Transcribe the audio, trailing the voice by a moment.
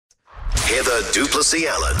Heather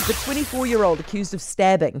Duplessis-Allen. The 24-year-old accused of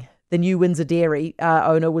stabbing the new Windsor dairy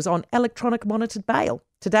owner was on electronic monitored bail.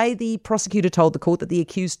 Today, the prosecutor told the court that the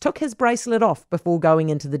accused took his bracelet off before going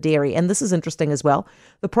into the dairy. And this is interesting as well.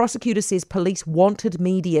 The prosecutor says police wanted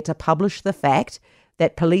media to publish the fact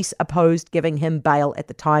that police opposed giving him bail at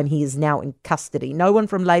the time he is now in custody. No one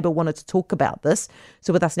from Labour wanted to talk about this.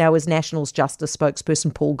 So with us now is Nationals Justice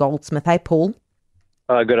spokesperson Paul Goldsmith. Hey, Paul.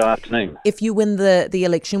 Good afternoon. If you win the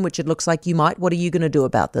election, which it looks like you might, what are you going to do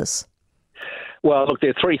about this? Well, look, there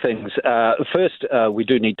are three things. First, we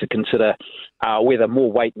do need to consider whether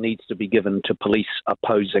more weight needs to be given to police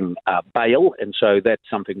opposing bail, and so that's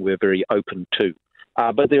something we're very open to.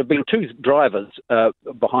 But there have been two drivers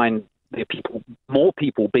behind more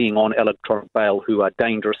people being on electronic bail who are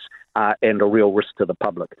dangerous and a real risk to the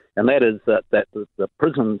public, and that is that the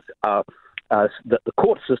prisons are that the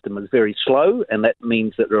court system is very slow, and that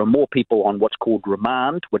means that there are more people on what's called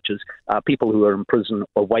remand, which is people who are in prison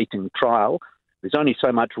awaiting trial. There's only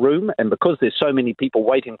so much room, and because there's so many people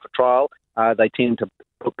waiting for trial, they tend to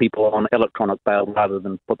put people on electronic bail rather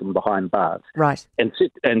than put them behind bars. Right. And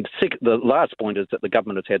the last point is that the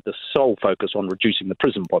government has had the sole focus on reducing the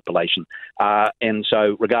prison population. And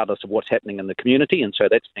so regardless of what's happening in the community, and so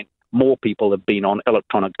that's meant more people have been on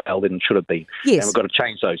electronic bail than should have been. Yes. And we've got to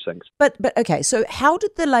change those things. But okay, so how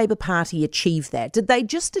did the Labour Party achieve that? Did they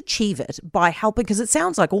just achieve it by helping? Because it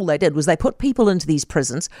sounds like all they did was they put people into these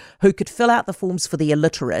prisons who could fill out the forms for the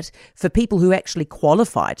illiterate, for people who actually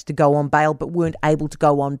qualified to go on bail but weren't able to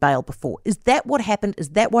go on bail before. Is that what happened?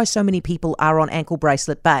 Is that why so many people are on ankle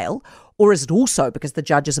bracelet bail? Or is it also because the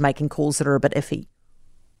judges are making calls that are a bit iffy?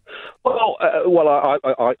 Well,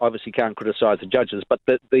 I obviously can't criticise the judges, but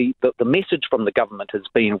the message from the government has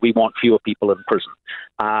been we want fewer people in prison,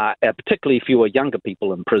 particularly fewer younger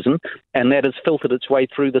people in prison, and that has filtered its way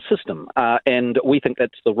through the system. And we think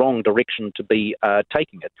that's the wrong direction to be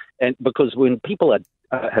taking it. And because when people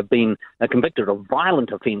have been convicted of violent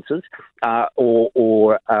offences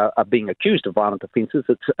or are being accused of violent offences,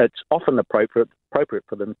 it's often appropriate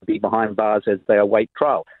for them to be behind bars as they await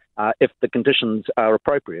trial. If the conditions are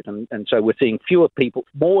appropriate. And so we're seeing fewer people,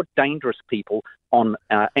 more dangerous people on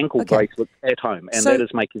ankle bracelets at home, and that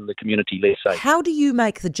is making the community less safe. How do you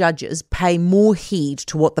make the judges pay more heed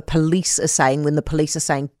to what the police are saying when the police are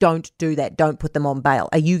saying, don't do that, don't put them on bail?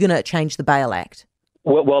 Are you going to change the Bail Act?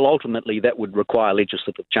 Well, ultimately, that would require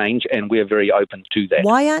legislative change, and we're very open to that.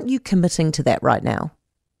 Why aren't you committing to that right now?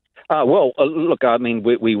 Look, I mean,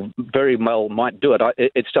 we very well might do it.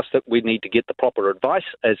 It's just that we need to get the proper advice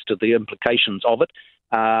as to the implications of it.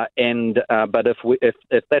 But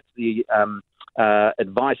if that's the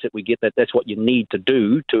advice that we get, that's what you need to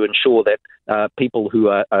do to ensure that people who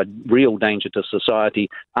are a real danger to society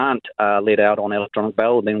aren't let out on electronic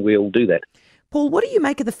bail, then we'll do that. Paul, what do you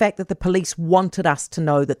make of the fact that the police wanted us to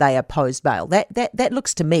know that they opposed bail? That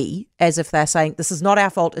looks to me as if they're saying this is not our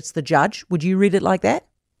fault, it's the judge. Would you read it like that?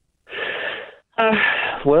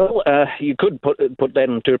 You could put that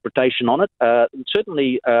interpretation on it.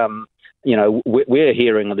 Certainly, we're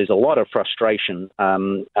hearing that there's a lot of frustration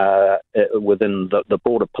within the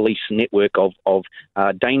broader police network of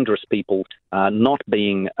dangerous people not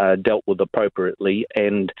being dealt with appropriately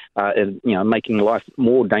and making life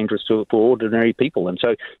more dangerous for ordinary people. And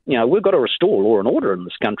so, we've got to restore law and order in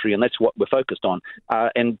this country, and that's what we're focused on.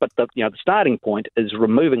 But the starting point is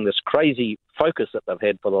removing this crazy focus that they've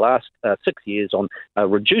had for the last 6 years on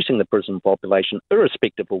reducing the prison population,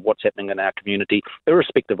 irrespective of what's happening in our community,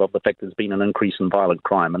 irrespective of the fact there's been an increase in violent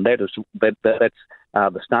crime. And that's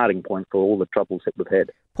the starting point for all the troubles that we've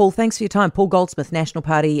had. Paul, thanks for your time. Paul Goldsmith, National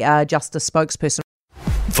Party Justice spokesperson.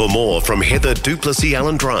 For more from Heather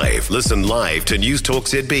Duplessis-Allen Drive, listen live to News Talk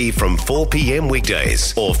ZB from 4 p.m.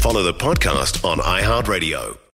 weekdays or follow the podcast on iHeartRadio.